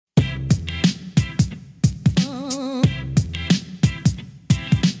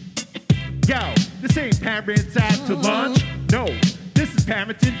this ain't parents out to lunch. No, this is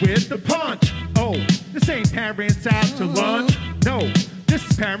parenting with the punch. Oh, this ain't parents out to lunch. No, this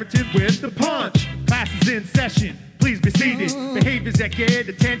is parenting with the punch. Class is in session. Please be seated. Behaviors that get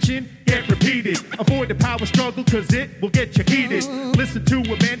attention get repeated. Avoid the power struggle cause it will get you heated. Listen to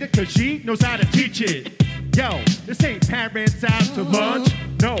Amanda cause she knows how to teach it. Yo, this ain't parents out to lunch.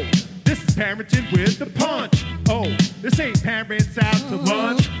 No, this is parenting with the punch. Oh, this ain't parents out to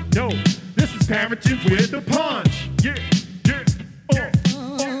lunch. No, this is parenting with the punch. Yeah, yeah, oh.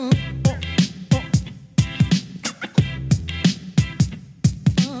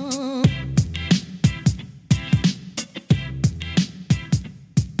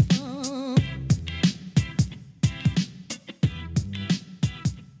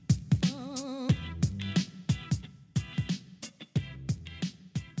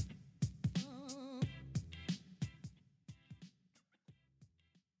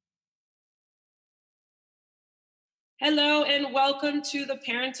 Hello and welcome to the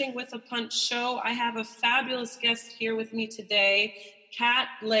Parenting with a Punch show. I have a fabulous guest here with me today, Kat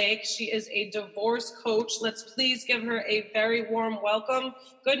Lake. She is a divorce coach. Let's please give her a very warm welcome.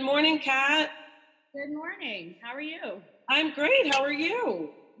 Good morning, Kat. Good morning. How are you? I'm great. How are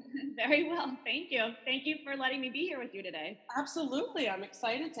you? Very well. Thank you. Thank you for letting me be here with you today. Absolutely. I'm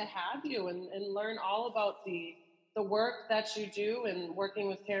excited to have you and learn all about the work that you do and working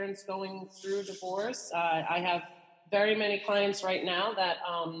with parents going through divorce. I have very many clients right now that,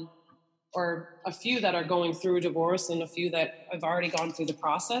 or a few that are going through divorce and a few that have already gone through the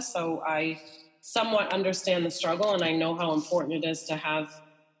process. So I somewhat understand the struggle and I know how important it is to have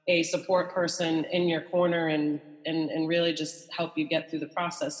a support person in your corner and really just help you get through the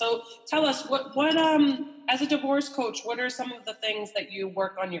process. So tell us what as a divorce coach, what are some of the things that you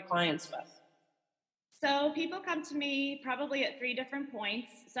work on your clients with? So people come to me probably at 3 different points.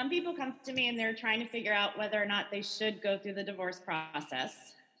 Some people come to me and they're trying to figure out whether or not they should go through the divorce process.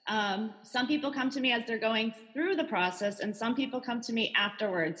 Some people come to me as they're going through the process, and some people come to me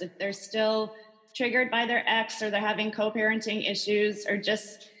afterwards if they're still triggered by their ex or they're having co-parenting issues or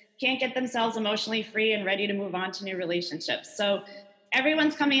just can't get themselves emotionally free and ready to move on to new relationships. So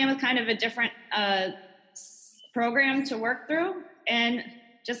everyone's coming in with kind of a different program to work through. And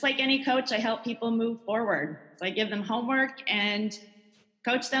just like any coach, I help people move forward. So I give them homework and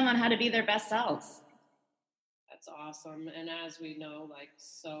coach them on how to be their best selves. That's awesome. And as we know, like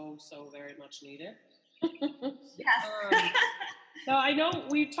so very much needed. Yes. So I know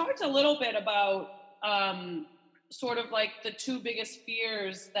we talked a little bit about sort of like the 2 biggest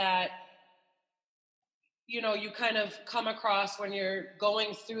fears that, you know, you kind of come across when you're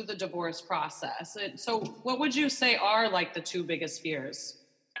going through the divorce process. So what would you say are like the 2 biggest fears?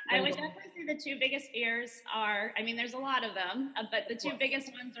 I would definitely say the 2 biggest fears are, I mean, there's a lot of them, but the 2 biggest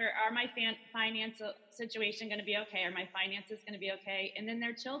ones are my financial situation going to be okay? Are my finances going to be okay? And then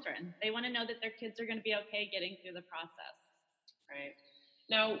their children. They want to know that their kids are going to be okay getting through the process. Right.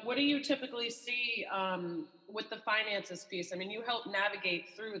 Now, what do you typically see with the finances piece? I mean, you help navigate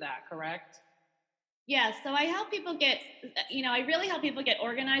through that, correct? Yeah, so I help people I really help people get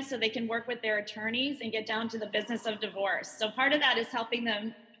organized so they can work with their attorneys and get down to the business of divorce. So part of that is helping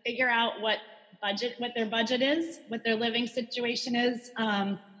them figure out what their budget is, what their living situation is,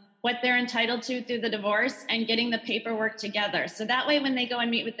 what they're entitled to through the divorce, and getting the paperwork together. So that way, when they go and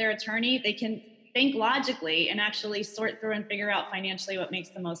meet with their attorney, they can think logically and actually sort through and figure out financially what makes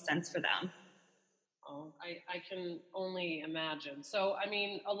the most sense for them. Oh, I can only imagine. So, I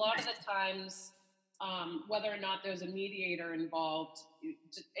mean, a lot of the times, whether or not there's a mediator involved,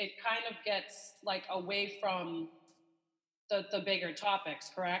 it kind of gets like away from the bigger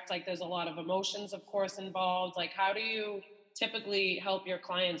topics, correct? Like there's a lot of emotions, of course, involved. Like how do you typically help your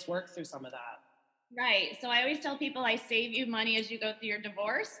clients work through some of that? Right. So I always tell people I save you money as you go through your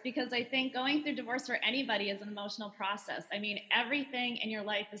divorce, because I think going through divorce for anybody is an emotional process. I mean, everything in your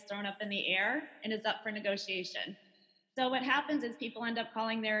life is thrown up in the air and is up for negotiation. So what happens is people end up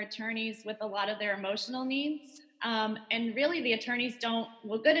calling their attorneys with a lot of their emotional needs. And really the attorneys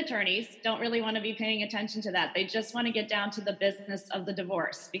good attorneys don't really want to be paying attention to that. They just want to get down to the business of the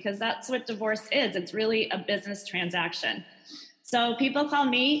divorce, because that's what divorce is. It's really a business transaction. So people call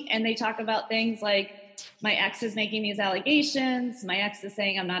me and they talk about things like, my ex is making these allegations. My ex is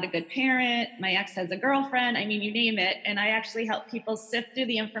saying I'm not a good parent. My ex has a girlfriend. I mean, you name it. And I actually help people sift through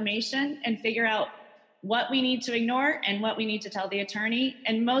the information and figure out what we need to ignore and what we need to tell the attorney.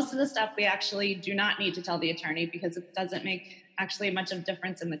 And most of the stuff we actually do not need to tell the attorney, because it doesn't make actually much of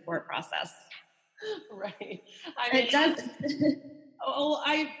difference in the court process. Right. I mean, it does.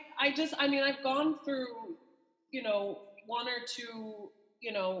 I've gone through, 1 or 2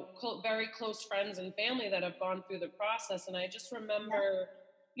 very close friends and family that have gone through the process. And I just remember,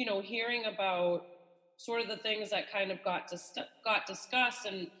 hearing about sort of the things that kind of got discussed.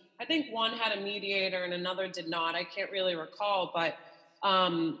 And I think one had a mediator and another did not. I can't really recall, but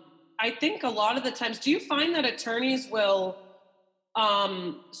I think a lot of the times, do you find that attorneys will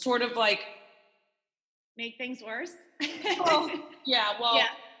sort of like make things worse? Well, yeah, well, Yeah.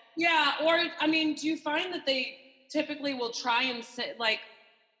 yeah. Or, I mean, do you find that they typically will try and say, like,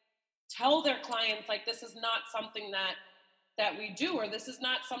 tell their clients, like, this is not something that we do, or this is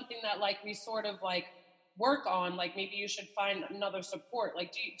not something that, like, we sort of like work on, like maybe you should find another support.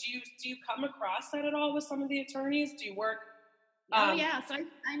 Like, do you come across that at all with some of the attorneys? Do you work Oh yeah. So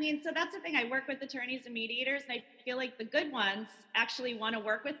I mean, so that's the thing. I work with attorneys and mediators, and I feel like the good ones actually want to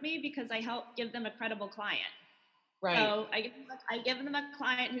work with me because I help give them a credible client. right? So I give them a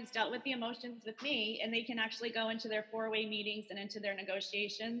client who's dealt with the emotions with me, and they can actually go into their four-way meetings and into their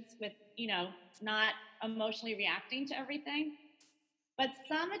negotiations with, not emotionally reacting to everything. But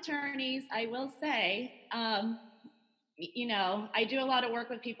some attorneys, I will say, I do a lot of work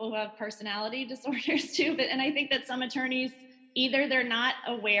with people who have personality disorders too, and I think that some attorneys, either they're not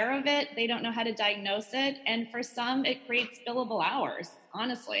aware of it, they don't know how to diagnose it, and for some, it creates billable hours,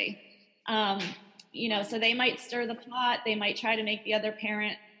 honestly. So they might stir the pot, they might try to make the other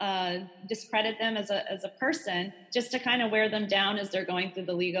parent discredit them as a person, just to kind of wear them down as they're going through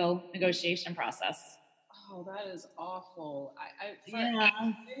the legal negotiation process. Oh, that is awful. For Yeah.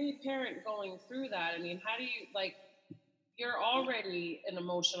 any parent going through that, I mean, how do you, like, you're already an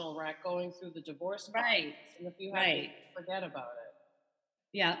emotional wreck going through the divorce process, Right. and if you have to forget about it,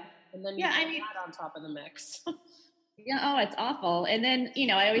 Yeah. and then you Yeah. put I mean, that on top of the mix. yeah. Oh, it's awful. And then,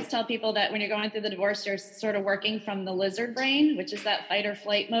 I always tell people that when you're going through the divorce, you're sort of working from the lizard brain, which is that fight or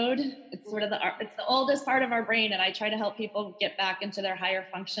flight mode. It's sort of it's the oldest part of our brain. And I try to help people get back into their higher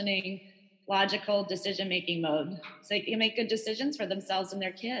functioning, logical decision-making mode so they can make good decisions for themselves and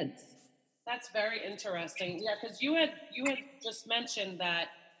their kids. That's very interesting. Yeah, because you had just mentioned that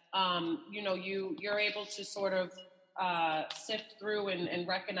you're able to sort of sift through and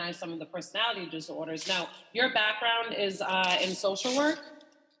recognize some of the personality disorders. Now, your background is in social work.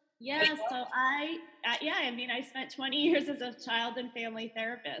 Yeah. So I spent 20 years as a child and family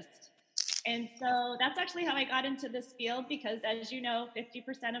therapist. And so that's actually how I got into this field because, as you know,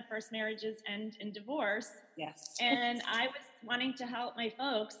 50% of first marriages end in divorce. Yes. And I was wanting to help my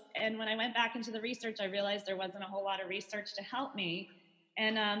folks. And when I went back into the research, I realized there wasn't a whole lot of research to help me.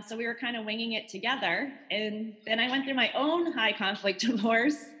 And so we were kind of winging it together. And then I went through my own high conflict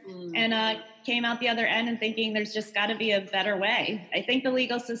divorce and came out the other end and thinking there's just got to be a better way. I think the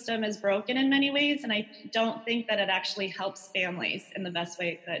legal system is broken in many ways, and I don't think that it actually helps families in the best way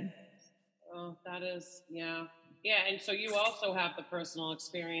it could. Oh, that is, yeah. Yeah, and so you also have the personal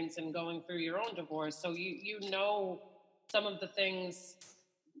experience in going through your own divorce. So you know some of the things,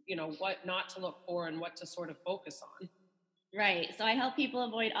 what not to look for and what to sort of focus on. Right. So I help people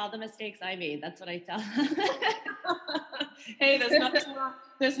avoid all the mistakes I made. That's what I tell them. Hey,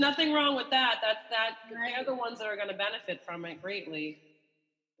 there's nothing wrong with that. Right. They're the ones that are going to benefit from it greatly.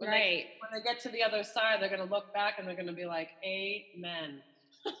 When right. When they get to the other side, they're going to look back and they're going to be like, amen.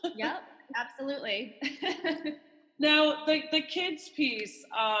 Yep, absolutely. Now, the kids piece,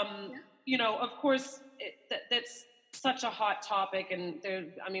 of course, that's such a hot topic, and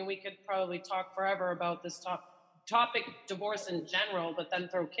we could probably talk forever about this topic, divorce in general, but then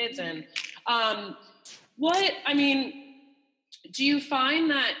throw kids in. Do you find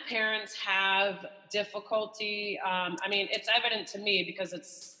that parents have difficulty? It's evident to me because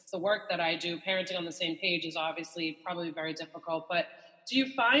it's the work that I do. Parenting on the same page is obviously probably very difficult, but do you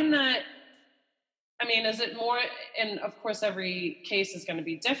find that, is it more, and of course every case is going to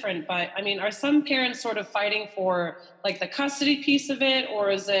be different, but are some parents sort of fighting for like the custody piece of it,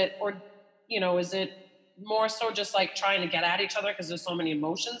 or is it more so just like trying to get at each other because there's so many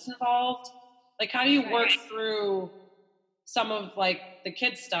emotions involved? Like, how do you work through some of like the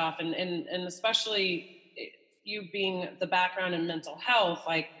kids stuff and especially you being the background in mental health,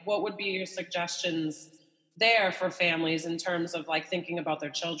 like what would be your suggestions there for families in terms of like thinking about their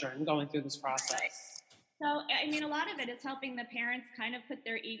children going through this process? So, a lot of it is helping the parents kind of put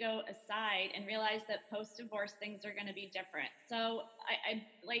their ego aside and realize that post-divorce things are going to be different. So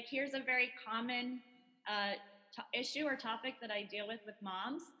here's a very common issue or topic that I deal with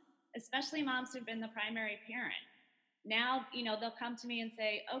moms, especially moms who've been the primary parent. Now, they'll come to me and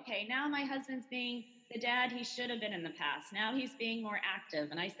say, okay, now my husband's being the dad he should have been in the past. Now he's being more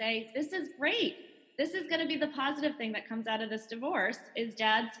active. And I say, this is great. This is going to be the positive thing that comes out of this divorce is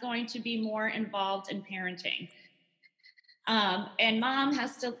dad's going to be more involved in parenting. And mom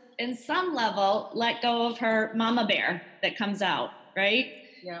has to, in some level, let go of her mama bear that comes out, right?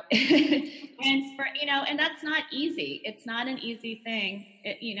 Yep. And for, and that's not easy. It's not an easy thing.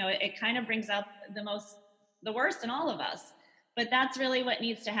 It kind of brings out the worst in all of us. But that's really what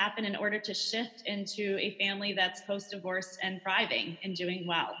needs to happen in order to shift into a family that's post-divorce and thriving and doing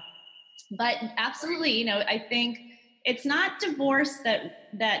well. But absolutely, I think it's not divorce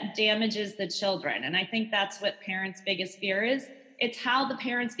that damages the children. And I think that's what parents' biggest fear is. It's how the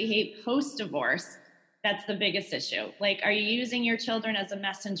parents behave post-divorce. That's the biggest issue. Like, are you using your children as a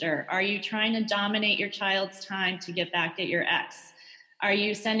messenger? Are you trying to dominate your child's time to get back at your ex? Are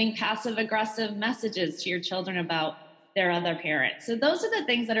you sending passive-aggressive messages to your children about their other parent? So those are the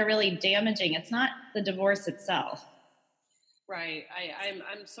things that are really damaging. It's not the divorce itself. Right.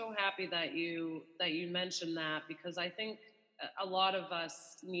 I'm so happy that you mentioned that, because I think a lot of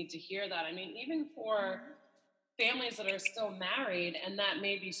us need to hear that. I mean, even for families that are still married and that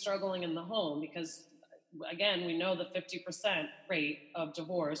may be struggling in the home, because again, we know the 50% rate of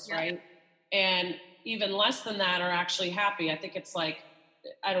divorce, right? And even less than that are actually happy. I think it's like,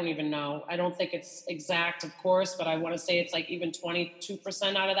 I don't even know. I don't think it's exact, of course, but I want to say it's like even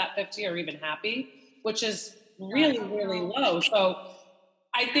 22% out of that 50 are even happy, which is really, really low. So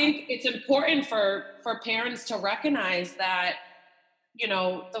I think it's important for parents to recognize that,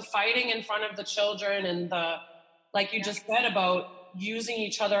 the fighting in front of the children and like you just said about using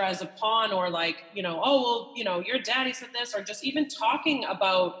each other as a pawn, or like, oh, well, your daddy said this, or just even talking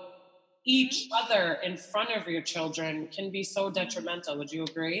about each other in front of your children can be so detrimental. Would you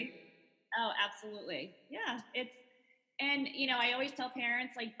agree? Oh, absolutely. Yeah. And I always tell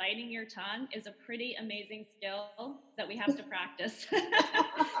parents, like, biting your tongue is a pretty amazing skill that we have to practice.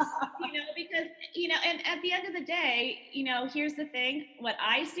 Because, and at the end of the day, here's the thing. What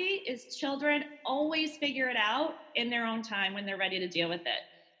I see is children always figure it out in their own time when they're ready to deal with it.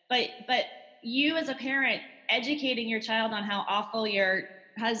 But you as a parent educating your child on how awful your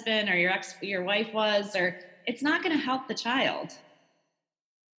husband or your wife was, or it's not going to help the child.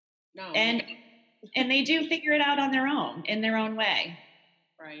 No. And they do figure it out on their own, in their own way.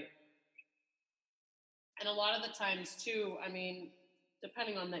 Right. And a lot of the times too, I mean,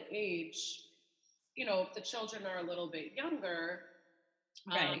 depending on the age, if the children are a little bit younger,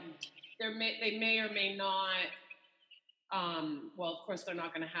 right. They may or may not, well, of course, they're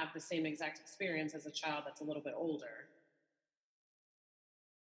not going to have the same exact experience as a child that's a little bit older.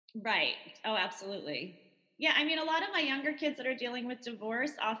 Right. Oh, absolutely. Yeah, I mean, a lot of my younger kids that are dealing with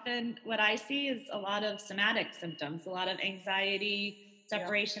divorce, often what I see is a lot of somatic symptoms, a lot of anxiety,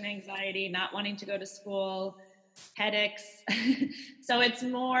 separation anxiety, not wanting to go to school, headaches. So it's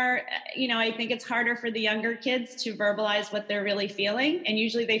more, I think it's harder for the younger kids to verbalize what they're really feeling. And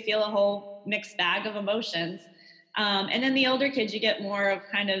usually they feel a whole mixed bag of emotions. And then the older kids, you get more of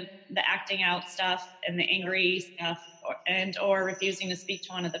kind of the acting out stuff and the angry stuff, or refusing to speak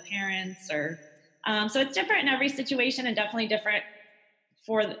to one of the parents, or so it's different in every situation, and definitely different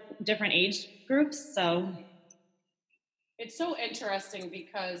for different age groups. So it's so interesting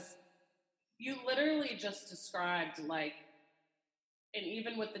because you literally just described, like, and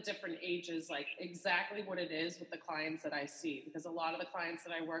even with the different ages, like exactly what it is with the clients that I see, because a lot of the clients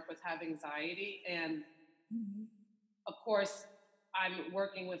that I work with have anxiety, and of course I'm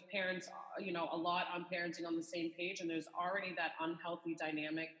working with parents, a lot on parenting on the same page, and there's already that unhealthy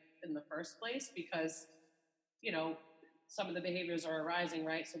dynamic in the first place because, some of the behaviors are arising,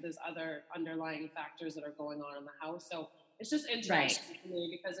 right? So there's other underlying factors that are going on in the house. So it's just interesting to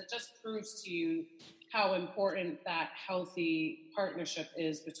me because it just proves to you how important that healthy partnership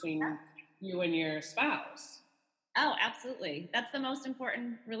is between you and your spouse. Oh, absolutely. That's the most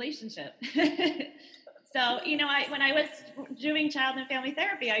important relationship. So, when I was doing child and family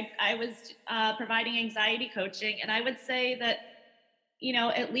therapy, I was providing anxiety coaching, and I would say that,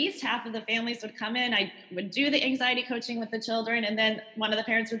 at least half of the families would come in. I would do the anxiety coaching with the children, and then one of the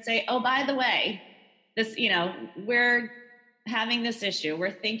parents would say, oh, by the way, this, we're having this issue.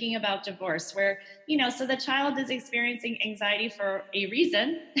 We're thinking about divorce. So the child is experiencing anxiety for a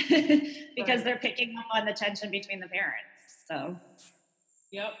reason because they're picking up on the tension between the parents. So.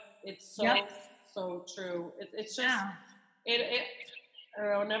 Yep. It's so true. It's just, it I don't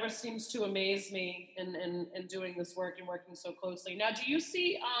know, it never seems to amaze me in doing this work and working so closely. Now, do you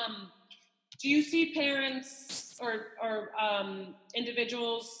see parents or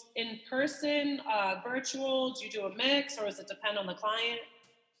individuals in person, virtual? Do you do a mix, or does it depend on the client?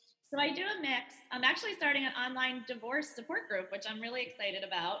 So I do a mix. I'm actually starting an online divorce support group, which I'm really excited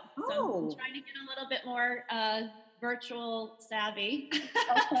about. So I'm trying to get a little bit more virtual savvy.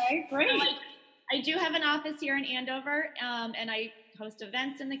 Okay, great. I I do have an office here in Andover, and I host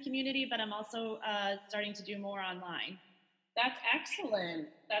events in the community, but I'm also starting to do more online. That's excellent.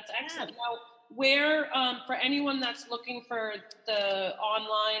 That's excellent. Now, where, for anyone that's looking for the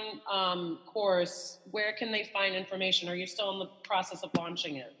online course, where can they find information? Are you still in the process of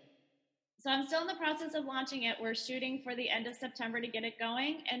launching it? So I'm still in the process of launching it. We're shooting for the end of September to get it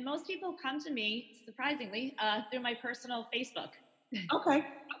going. And most people come to me, surprisingly, through my personal Facebook. Okay,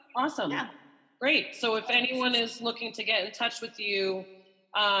 awesome. Yeah. Great. So if anyone is looking to get in touch with you,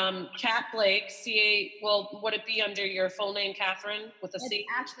 Kat Blake, would it be under your full name, Catherine, with a C? It's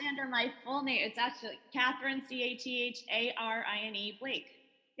actually under my full name. It's actually Catherine, Catharine Blake.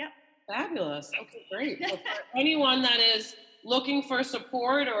 Yep. Fabulous. Okay, great. So for anyone that is looking for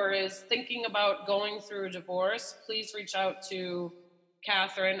support or is thinking about going through a divorce, please reach out to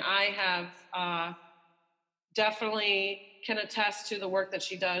Catherine. I have definitely can attest to the work that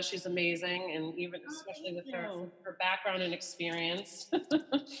she does. She's amazing, and even especially with her background and experience.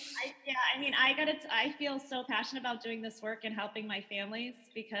 I feel so passionate about doing this work and helping my families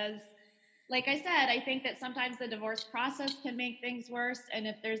because, like I said, I think that sometimes the divorce process can make things worse, and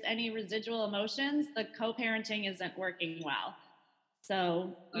if there's any residual emotions, the co-parenting isn't working well.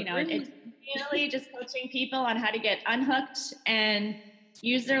 So, it's really just coaching people on how to get unhooked and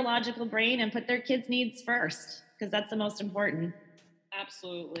use their logical brain and put their kids' needs first, because that's the most important.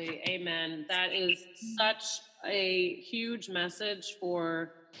 Absolutely. Amen. That is such a huge message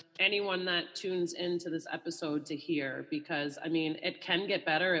for anyone that tunes into this episode to hear, because it can get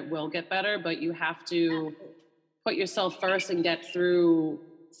better. It will get better, but you have to put yourself first and get through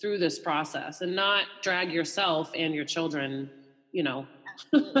this process and not drag yourself and your children,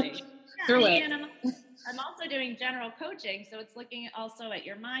 Absolutely. through it. And I'm also doing general coaching. So it's looking also at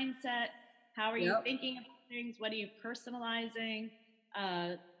your mindset. How are you thinking about things? What are you personalizing?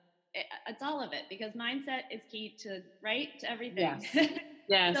 It's all of it, because mindset is key to everything.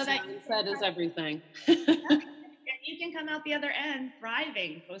 Yes, so mindset is everything. You can come out the other end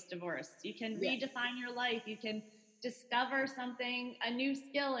thriving post-divorce. You can redefine your life. You can discover something, a new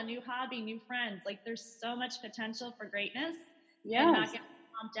skill, a new hobby, new friends. Like, there's so much potential for greatness. And not get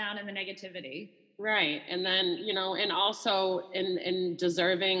pumped down in the negativity. Right. And then, and also in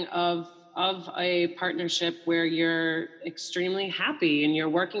deserving of a partnership where you're extremely happy and you're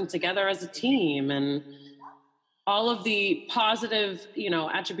working together as a team and all of the positive,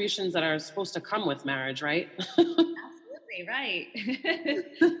 attributions that are supposed to come with marriage, right? Absolutely, right.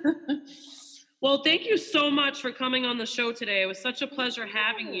 Well, thank you so much for coming on the show today. It was such a pleasure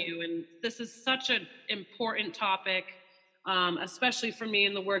having you. And this is such an important topic, especially for me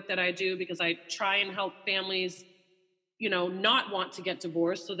in the work that I do, because I try and help families, not want to get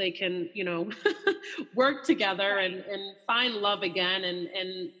divorced so they can, work together and find love again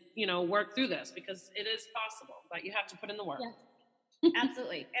and work through this, because it is possible, but you have to put in the work. Yes.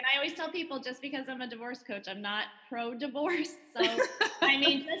 Absolutely. And I always tell people, just because I'm a divorce coach, I'm not pro-divorce. So,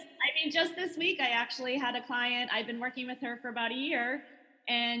 just this week, I actually had a client. I've been working with her for about a year,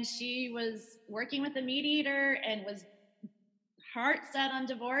 and she was working with a mediator and was heart set on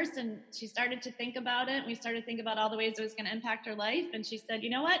divorce. And she started to think about it. And we started to think about all the ways it was going to impact her life. And she said, you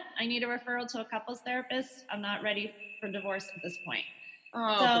know what? I need a referral to a couples therapist. I'm not ready for divorce at this point.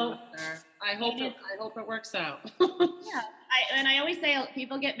 Oh, so, I hope it works out. I always say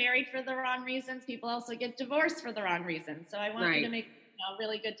people get married for the wrong reasons. People also get divorced for the wrong reasons. So I want you to make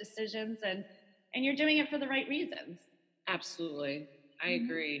really good decisions, and you're doing it for the right reasons. Absolutely. I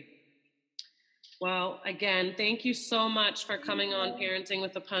agree. Well, again, thank you so much for coming on Parenting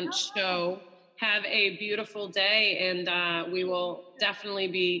with the Punch show. Have a beautiful day, and we will definitely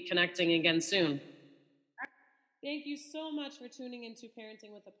be connecting again soon. Thank you so much for tuning into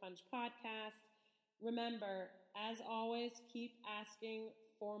Parenting with the Punch podcast. Remember, as always, keep asking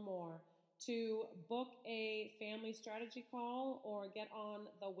for more. To book a family strategy call or get on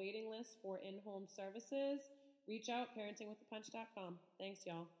the waiting list for in-home services, reach out, parentingwiththepunch.com. Thanks,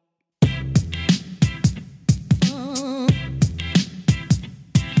 y'all.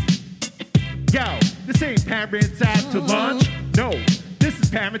 Yo, this ain't parents out to lunch. No, this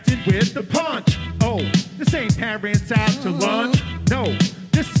is Parenting with the Punch. Oh, this ain't parents out to lunch. No,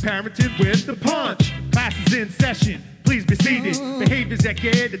 this is Parenting with the Punch. Classes in session. Please be seated. Behaviors that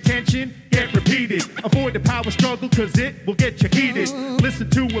get attention get repeated. Avoid the power struggle, cause it will get you heated. Listen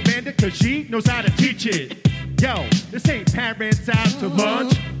to Amanda, cause she knows how to teach it. Yo, this ain't parents out to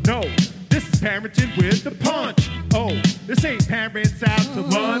lunch. No, this is Parenting with the Punch. Oh, this ain't parents out to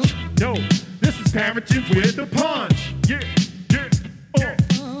lunch. No, this is Parenting with